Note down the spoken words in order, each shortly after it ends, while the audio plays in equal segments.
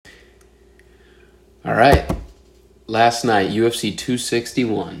All right. Last night, UFC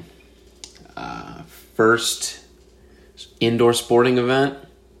 261. First indoor sporting event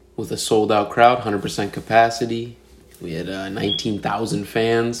with a sold-out crowd, 100% capacity. We had 19,000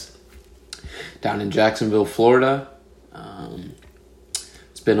 fans down in Jacksonville, Florida.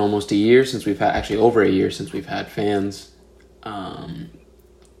 It's been almost a year since we've had, actually over a year since we've had fans.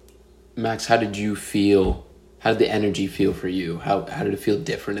 Max, how did you feel? How did the energy feel for you? How did it feel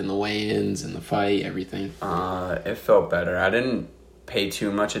different in the weigh-ins and the fight, everything? It felt better. I didn't pay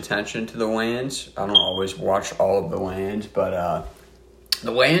too much attention to the weigh-ins. I don't always watch all of the weigh-ins, but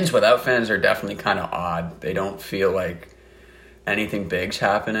the weigh-ins without fans are definitely kind of odd. They don't feel like anything big's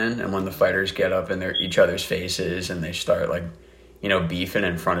happening, and when the fighters get up in each other's faces and they start beefing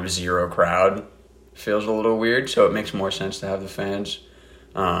in front of zero crowd, it feels a little weird. So it makes more sense to have the fans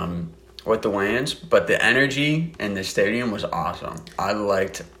with the weigh-ins. But the energy in the stadium was awesome. I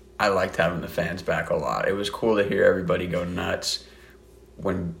liked having the fans back a lot. It was cool to hear everybody go nuts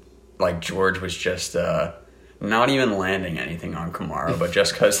when George was just not even landing anything on Kamaru, but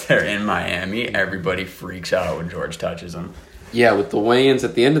just because they're in Miami, everybody freaks out when George touches them. Yeah, with the weigh-ins,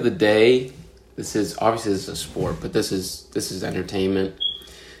 at the end of the day, this is a sport, but this is entertainment.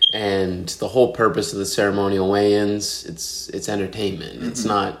 And the whole purpose of the ceremonial weigh-ins, it's entertainment. Mm-hmm. It's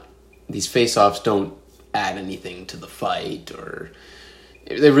not, these face-offs don't add anything to the fight, or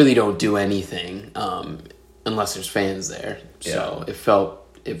they really don't do anything unless there's fans there. Yeah. So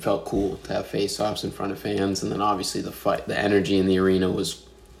it felt cool to have face-offs in front of fans, and then obviously the energy in the arena was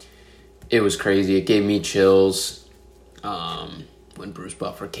crazy. It gave me chills when Bruce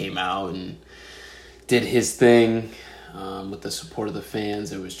Buffer came out and did his thing with the support of the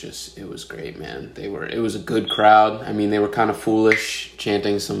fans. It was great, man. It was a good crowd. I mean, they were kind of foolish,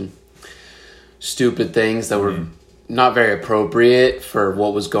 chanting some stupid things that were not very appropriate for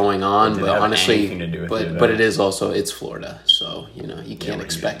what was going on, but honestly, but it is also, it's Florida, so you can't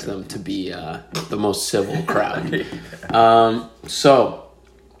expect them to be the most civil crowd. So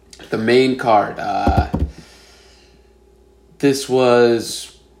the main card,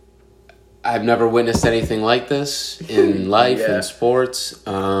 I've never witnessed anything like this in life, in sports.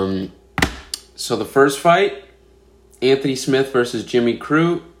 So the first fight, Anthony Smith versus Jimmy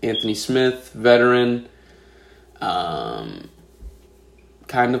Crute. Anthony Smith, veteran, kind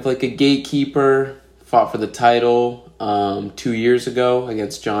of like a gatekeeper, fought for the title 2 years ago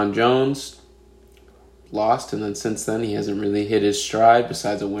against John Jones. Lost, and then since then he hasn't really hit his stride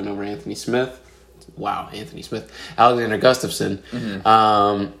besides a win over Anthony Smith. Wow, Anthony Smith. Alexander Gustafsson.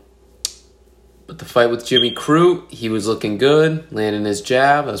 Mm-hmm. But the fight with Jimmy Crute, he was looking good, landing his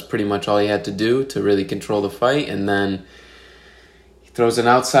jab. That was pretty much all he had to do to really control the fight. And then he throws an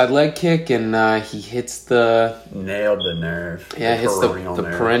outside leg kick, and he hits nailed the nerve. Yeah, hits the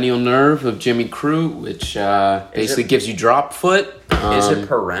perennial nerve of Jimmy Crute, which basically gives you drop foot. Is it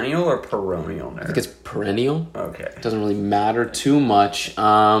perennial or peroneal nerve? I think it's perennial. Okay. It doesn't really matter too much.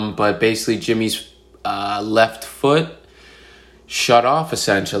 But basically Jimmy's left foot shut off,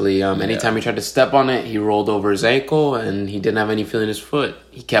 essentially. Anytime he tried to step on it, he rolled over his ankle, and he didn't have any feeling in his foot.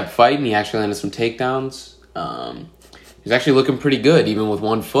 He kept fighting. He actually landed some takedowns. He was actually looking pretty good, even with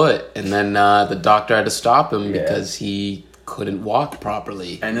one foot. And then the doctor had to stop him because he couldn't walk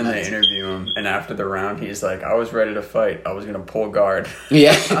properly. And then they interview him, and after the round, he's like, I was ready to fight. I was going to pull guard.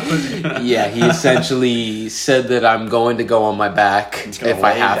 Yeah. Yeah, he essentially said that I'm going to go on my back if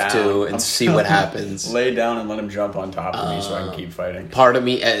I have to and see what happens. Lay down and let him jump on top of me so I can keep fighting. Part of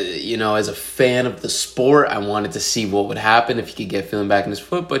me, as a fan of the sport, I wanted to see what would happen if he could get feeling back in his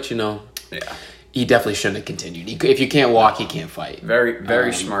foot, but he definitely shouldn't have continued. If you can't walk, you can't fight. Very,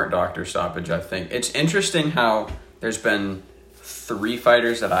 very smart doctor stoppage, I think. It's interesting how there's been 3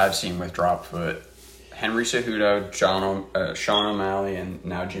 fighters that I've seen with drop foot. Henry Cejudo, Sean O'Malley, and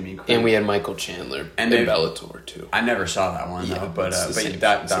now Jimmy Crute. And we had Michael Chandler and in Bellator, too. I never saw that one, though, but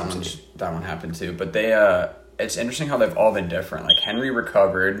that one happened, too. But it's interesting how they've all been different. Like, Henry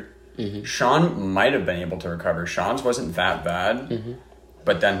recovered. Mm-hmm. Sean might have been able to recover. Sean's wasn't that bad. Mm-hmm.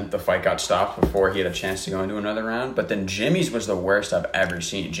 But then the fight got stopped before he had a chance to go into another round. But then Jimmy's was the worst I've ever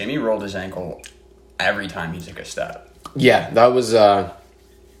seen. Jimmy rolled his ankle every time he took a step. Yeah, that was, I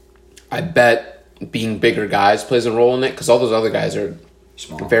bet being bigger guys plays a role in it, because all those other guys are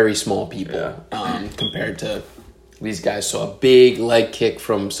very small people compared to these guys. So a big leg kick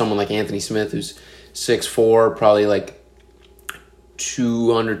from someone like Anthony Smith, who's 6'4", probably like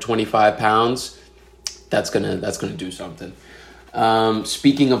 225 pounds, that's gonna do something.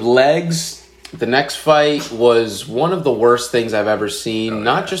 Speaking of legs, the next fight was one of the worst things I've ever seen,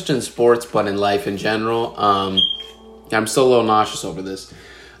 not just in sports, but in life in general. I'm still a little nauseous over this.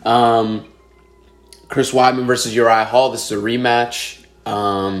 Chris Weidman versus Uriah Hall. This is a rematch.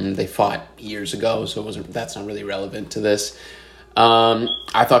 They fought years ago, so that's not really relevant to this.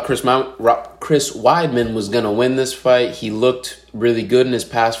 I thought Chris Weidman was going to win this fight. He looked really good in his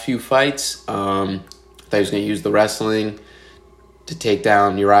past few fights. I thought he was going to use the wrestling to take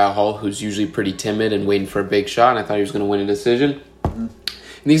down Uriah Hall, who's usually pretty timid and waiting for a big shot. And I thought he was going to win a decision. And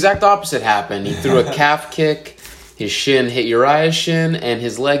the exact opposite happened. He threw a calf kick. His shin hit Uriah's shin, and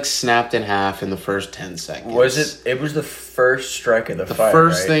his leg snapped in half in the first 10 seconds. It was the first strike of the fight, The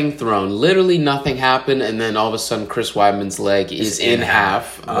first right? thing thrown. Literally nothing happened, and then all of a sudden Chris Weidman's leg is in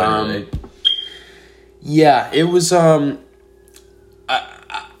half. Yeah, it was... I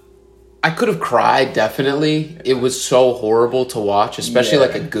could have cried, definitely. It was so horrible to watch, especially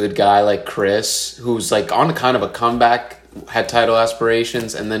like a good guy like Chris, who's like on a kind of a comeback, had title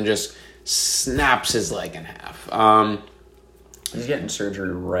aspirations, and then just snaps his leg in half. He's getting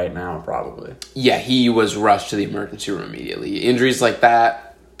surgery right now, probably. Yeah, he was rushed to the emergency room immediately. Injuries like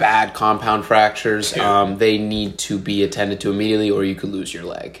that, bad compound fractures, they need to be attended to immediately, or you could lose your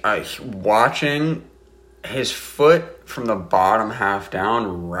leg. Watching his foot from the bottom half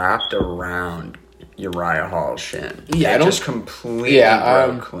down wrapped around Uriah Hall's shin. Yeah, it just completely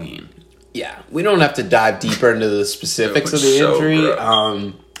broke clean. Yeah, we don't have to dive deeper into the specifics of the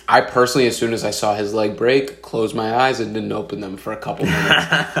injury. I personally, as soon as I saw his leg break, closed my eyes and didn't open them for a couple minutes.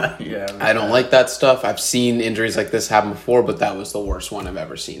 I don't like that stuff. I've seen injuries like this happen before, but that was the worst one I've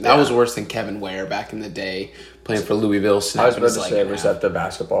ever seen. That was worse than Kevin Ware back in the day playing for Louisville. I was about to say, was that the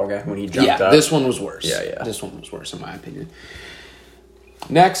basketball guy when he jumped up? This one was worse. Yeah. This one was worse in my opinion.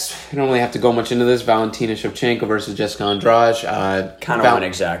 Next, I don't really have to go much into this. Valentina Shevchenko versus Jessica Andrade. Kind of went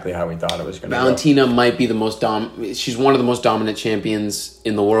exactly how we thought it was going to go. Valentina might be the most she's one of the most dominant champions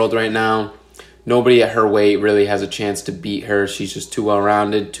in the world right now. Nobody at her weight really has a chance to beat her. She's just too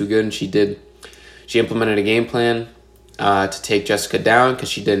well-rounded, too good, and she implemented a game plan to take Jessica down because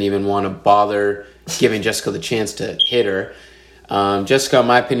she didn't even want to bother giving Jessica the chance to hit her. Jessica, in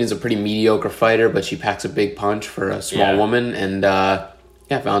my opinion, is a pretty mediocre fighter, but she packs a big punch for a small woman, and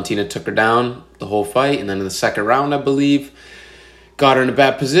Valentina took her down the whole fight, and then in the second round, I believe, got her in a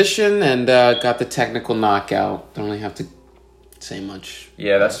bad position and got the technical knockout. Don't really have to say much.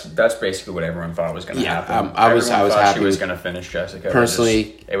 Yeah, that's basically what everyone thought was going to happen. I was happy she was going to finish Jessica.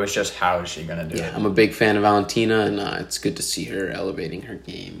 Personally, it was just how is she going to do it? I'm a big fan of Valentina, and it's good to see her elevating her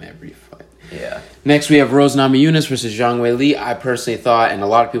game every fight. Yeah. Next, we have Rose Namajunas versus Zhang Weili. I personally thought, and a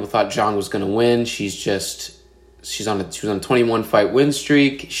lot of people thought Zhang was going to win. She was on a 21 fight win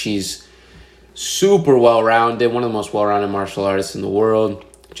streak. She's super well rounded, one of the most well rounded martial artists in the world.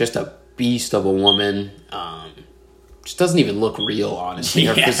 Just a beast of a woman. Just doesn't even look real, honestly.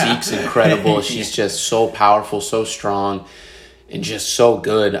 Her physique's incredible. She's just so powerful, so strong, and just so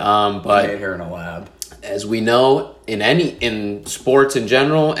good. But made her in a lab. As we know, in sports in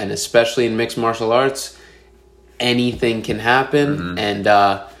general, and especially in mixed martial arts, anything can happen.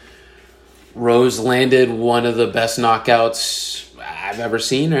 And Rose landed one of the best knockouts I've ever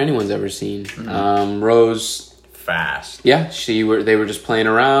seen or anyone's ever seen. Rose, fast. Yeah, they were just playing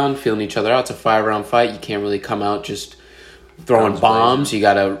around, feeling each other out. It's a 5-round fight. You can't really come out just throwing bombs. You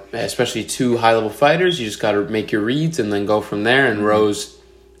gotta, especially two high-level fighters, you just gotta make your reads and then go from there. And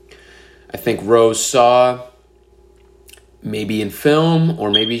I think Rose saw, maybe in film,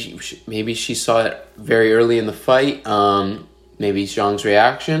 or maybe she saw it very early in the fight, maybe Zhang's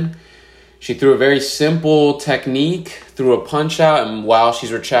reaction. She threw a very simple technique, threw a punch out, and while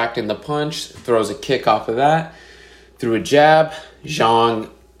she's retracting the punch, throws a kick off of that, threw a jab. Zhang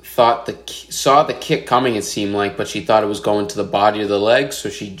saw the kick coming, it seemed like, but she thought it was going to the body of the leg, so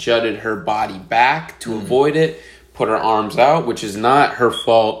she jutted her body back to avoid it, put her arms out, which is not her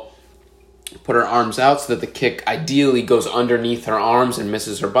fault. Put her arms out so that the kick ideally goes underneath her arms and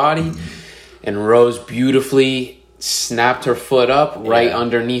misses her body. And Rose beautifully snapped her foot up right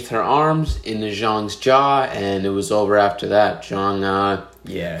underneath her arms into Zhang's jaw, and it was over after that. Zhang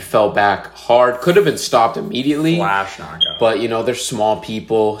fell back hard. Could have been stopped immediately. Flash knockout. But, they're small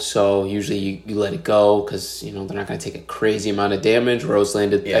people, so usually you let it go because, they're not going to take a crazy amount of damage. Rose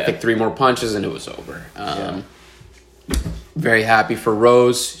landed, I think, 3 more punches, and it was over. Very happy for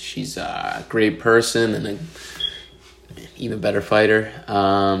Rose. She's a great person and an even better fighter.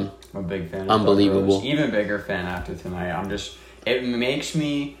 I'm a big fan of unbelievable. Rose. Even bigger fan after tonight. It makes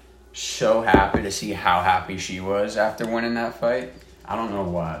me so happy to see how happy she was after winning that fight. I don't know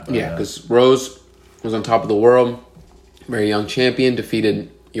why. Because Rose was on top of the world. Very young champion.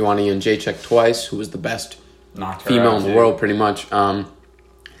 Defeated Joanna Jędrzejczyk twice, who was the best female in the world, pretty much. And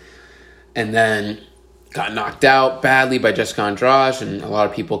then got knocked out badly by Jessica Andrade, and a lot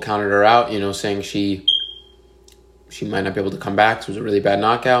of people counted her out, saying she might not be able to come back. So it was a really bad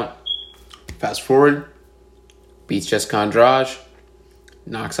knockout. Fast forward, beats Jessica Andrade,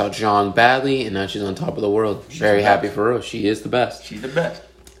 knocks out Zhang badly, and now she's on top of the world. Very happy for her. She is the best. She's the best.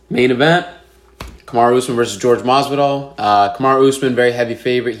 Main event, Kamaru Usman versus George Masvidal. Kamaru Usman, very heavy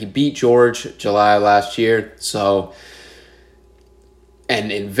favorite. He beat George July last year,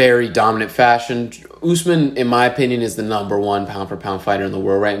 and in very dominant fashion. Usman, in my opinion, is the number one pound-for-pound fighter in the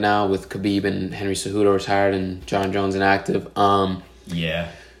world right now, with Khabib and Henry Cejudo retired and John Jones inactive.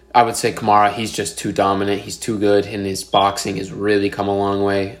 Yeah. I would say Kamaru, he's just too dominant. He's too good, and his boxing has really come a long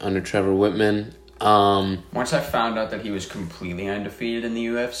way under Trevor Whitman. Once I found out that he was completely undefeated in the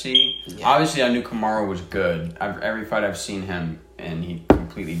UFC, obviously I knew Kamaru was good. Every fight I've seen him, and he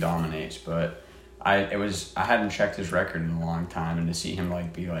completely dominates. But I hadn't checked his record in a long time, and to see him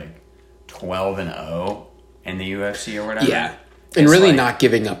be 12-0 in the UFC or whatever. Yeah. And really not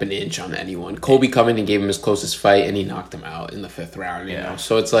giving up an inch on anyone. Colby Covington and gave him his closest fight, and he knocked him out in the 5th round. You know,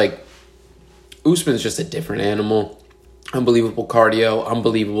 so it's Usman's just a different animal. Unbelievable cardio,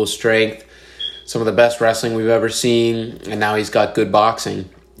 unbelievable strength, some of the best wrestling we've ever seen, and now he's got good boxing.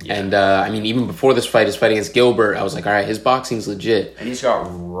 Yeah. And even before this fight, his fight against Gilbert, I was like, all right, his boxing's legit. And he's got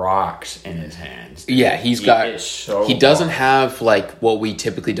rocks in his hands. Dude. Yeah, he doesn't have what we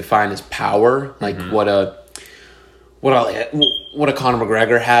typically define as power, what a Conor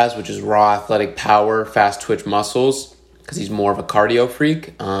McGregor has, which is raw athletic power, fast twitch muscles, because he's more of a cardio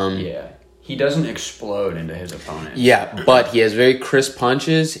freak. He doesn't explode into his opponent. Yeah, but he has very crisp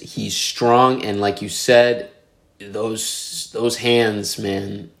punches. He's strong, and like you said, those hands,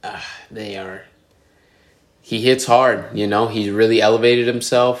 man, they are. He hits hard. He's really elevated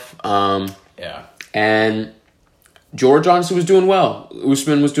himself. And George honestly was doing well.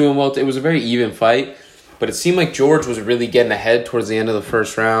 Usman was doing well. It was a very even fight. But it seemed like George was really getting ahead towards the end of the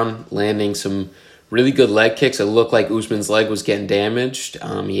first round, landing some really good leg kicks. It looked like Usman's leg was getting damaged.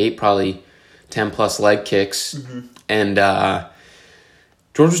 He ate probably 10-plus leg kicks. Mm-hmm. And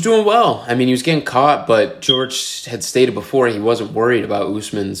George was doing well. He was getting caught, but George had stated before he wasn't worried about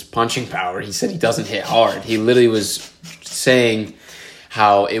Usman's punching power. He said he doesn't hit hard. He literally was saying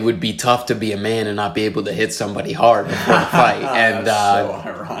how it would be tough to be a man and not be able to hit somebody hard before the fight. And so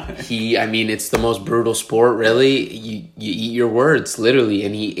ironic. It's the most brutal sport, really. You eat your words, literally.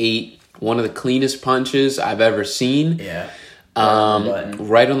 And he ate one of the cleanest punches I've ever seen. Yeah.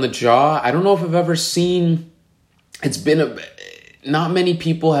 Right on the jaw. I don't know if I've ever seen... Not many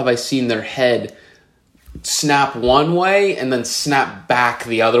people have I seen their head snap one way and then snap back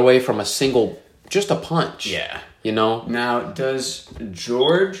the other way from just a punch. Yeah. Now, does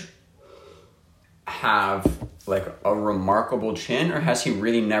George have a remarkable chin, or has he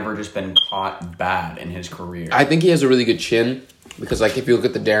really never just been caught bad in his career? I think he has a really good chin because, if you look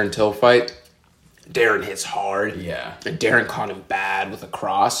at the Darren Till fight, Darren hits hard. Yeah. And Darren caught him bad with a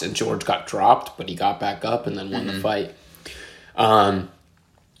cross, and George got dropped, but he got back up and then won the fight.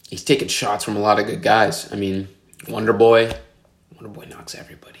 He's taken shots from a lot of good guys. Wonder Boy knocks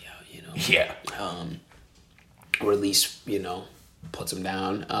everybody out, Yeah. Or at least, puts him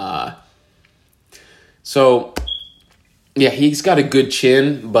down. So, yeah, he's got a good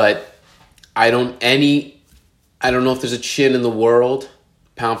chin, but I don't know if there's a chin in the world,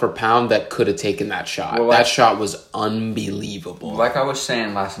 pound for pound, that could have taken that shot. Well, that shot was unbelievable. Like I was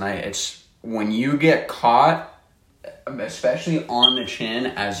saying last night, it's when you get caught, especially on the chin,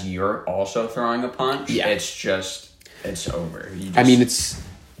 as you're also throwing a punch, it's over. It's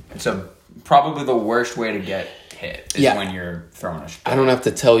probably the worst way to get hit is when you're throwing a shot. I don't have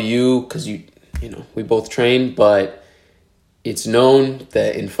to tell you because we both train, but it's known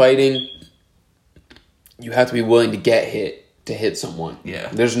that in fighting you have to be willing to get hit to hit someone. Yeah.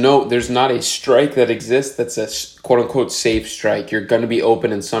 There's not a strike that exists that's a quote unquote safe strike. You're going to be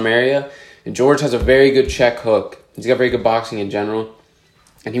open in some area, and George has a very good check hook. He's got very good boxing in general.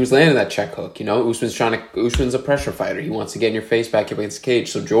 And he was landing that check hook, Usman's a pressure fighter. He wants to get in your face back against the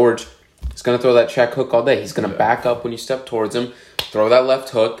cage. So George is going to throw that check hook all day. He's going to back up when you step towards him, throw that left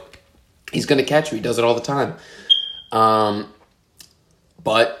hook. He's going to catch you. He does it all the time.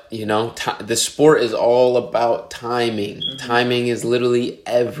 But, the sport is all about timing. Mm-hmm. Timing is literally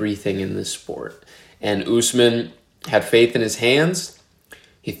everything in this sport. And Usman had faith in his hands.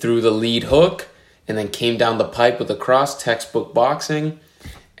 He threw the lead hook and then came down the pipe with a cross, textbook boxing.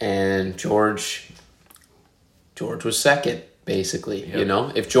 And George was second, basically.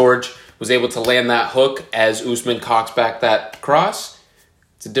 Yep. If George was able to land that hook as Usman cocks back that cross,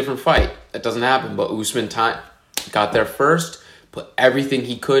 it's a different fight. That doesn't happen. But Usman got there first, put everything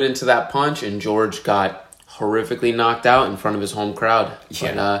he could into that punch, and George got horrifically knocked out in front of his home crowd.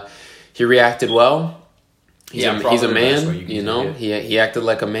 Yeah. But he reacted well. He's a probably the best man, way you can do it. He acted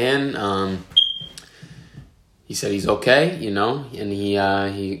like a man. He said he's okay, and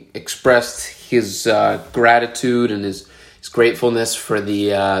he expressed his gratitude and his gratefulness for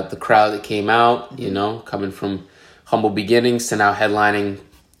the crowd that came out, coming from humble beginnings to now headlining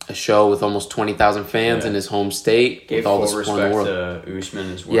a show with almost 20,000 fans in his home state. Gave with all full the support in the respect world. to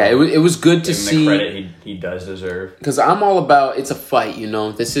Usman as well. Yeah, it was good to Give him see. the credit he does deserve. Because I'm all about, it's a fight,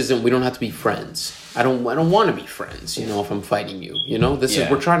 This isn't, we don't have to be friends. I don't want to be friends, if I'm fighting you. This is,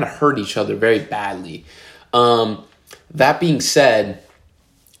 we're trying to hurt each other very badly. That being said,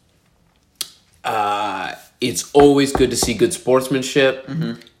 it's always good to see good sportsmanship.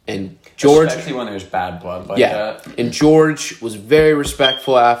 And George, especially when there's bad blood like that. And George was very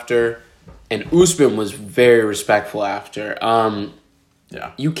respectful after, and Usman was very respectful after.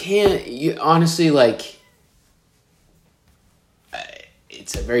 You can't, honestly,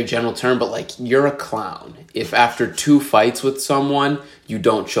 it's a very general term, but you're a clown if after 2 fights with someone you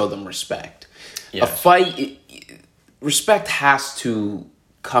don't show them respect. Yes. A fight, respect has to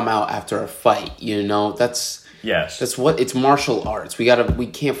come out after a fight. That's what it's martial arts. We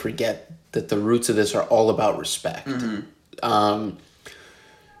can't forget that the roots of this are all about respect. And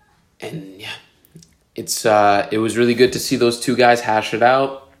it was really good to see those 2 guys hash it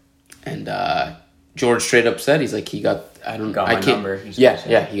out. And George straight up said he got my number.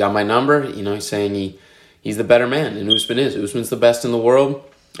 He got my number. He's saying he's the better man, and Usman's the best in the world,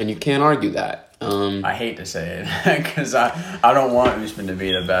 and you can't argue that. I hate to say it because I don't want Usman to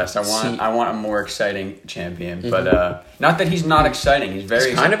be the best. I want a more exciting champion, but not that he's not exciting. He's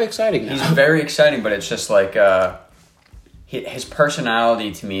kind of exciting. He's very exciting, but it's just his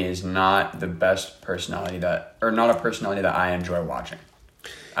personality to me is not the best personality not a personality that I enjoy watching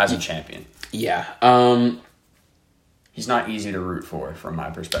as a champion. Yeah. He's not easy to root for, from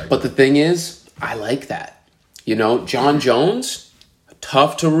my perspective. But the thing is, I like that. John Jones,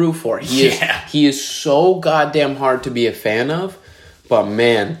 tough to root for. He is so goddamn hard to be a fan of. But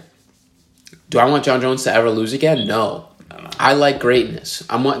man, do I want John Jones to ever lose again? No. I like greatness.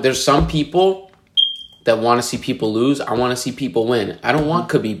 There's some people that want to see people lose. I want to see people win. I don't want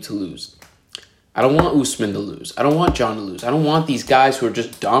Khabib to lose. I don't want Usman to lose. I don't want John to lose. I don't want these guys who are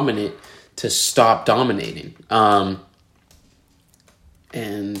just dominant to stop dominating.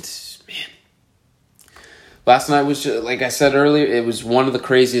 And man, last night was just, like I said earlier, it was one of the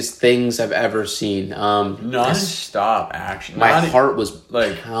craziest things I've ever seen. Non-stop action. My heart was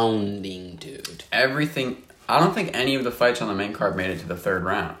pounding, dude. Everything. I don't think any of the fights on the main card made it to the 3rd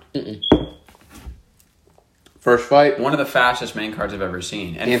round. First fight, one of the fastest main cards I've ever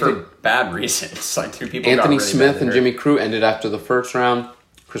seen, and for bad reasons. 2 people. Anthony got really Smith and Jimmy Crute ended after the 1st round.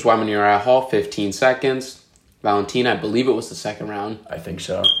 Chris Weidman and Uriah Hall, 15 seconds. Valentina, I believe it was the 2nd round. I think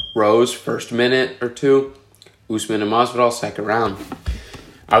so. Rose, first minute or 2. Usman and Masvidal, 2nd round.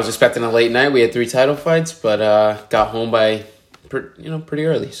 I was expecting a late night. We had 3 title fights, but got home by pretty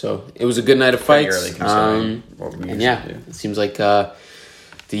early. So it was a good night of fights. Early considering what we and it seems like the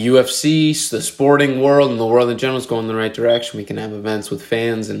UFC, the sporting world, and the world in general is going in the right direction. We can have events with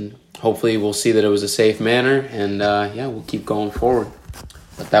fans, and hopefully we'll see that it was a safe manner. And we'll keep going forward.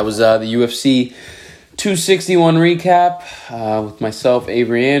 But that was the UFC 261 recap with myself,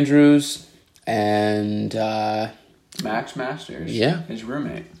 Avery Andrews, and Max Masters. Yeah. His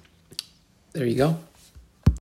roommate. There you go.